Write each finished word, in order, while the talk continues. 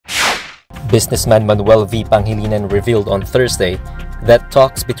Businessman Manuel V. Pangilinan revealed on Thursday that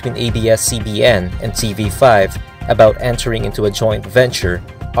talks between ABS-CBN and TV5 about entering into a joint venture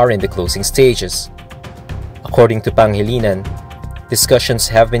are in the closing stages. According to Pangilinan, discussions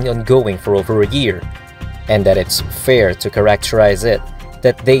have been ongoing for over a year, and that it's fair to characterize it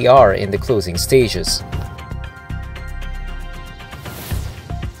that they are in the closing stages.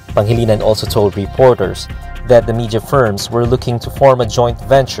 Pangilinan also told reporters that the media firms were looking to form a joint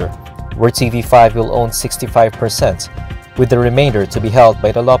venture where TV5 will own 65%, with the remainder to be held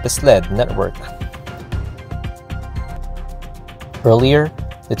by the Lopez-led network. Earlier,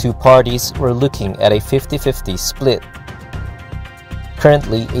 the two parties were looking at a 50-50 split.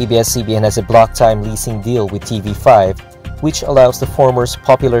 Currently, ABS-CBN has a block time leasing deal with TV5, which allows the former's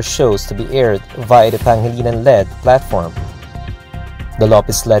popular shows to be aired via the Pangilinan-led platform. The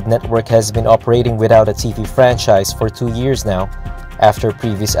Lopez-led network has been operating without a TV franchise for 2 years now, after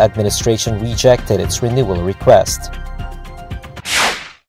previous administration rejected its renewal request.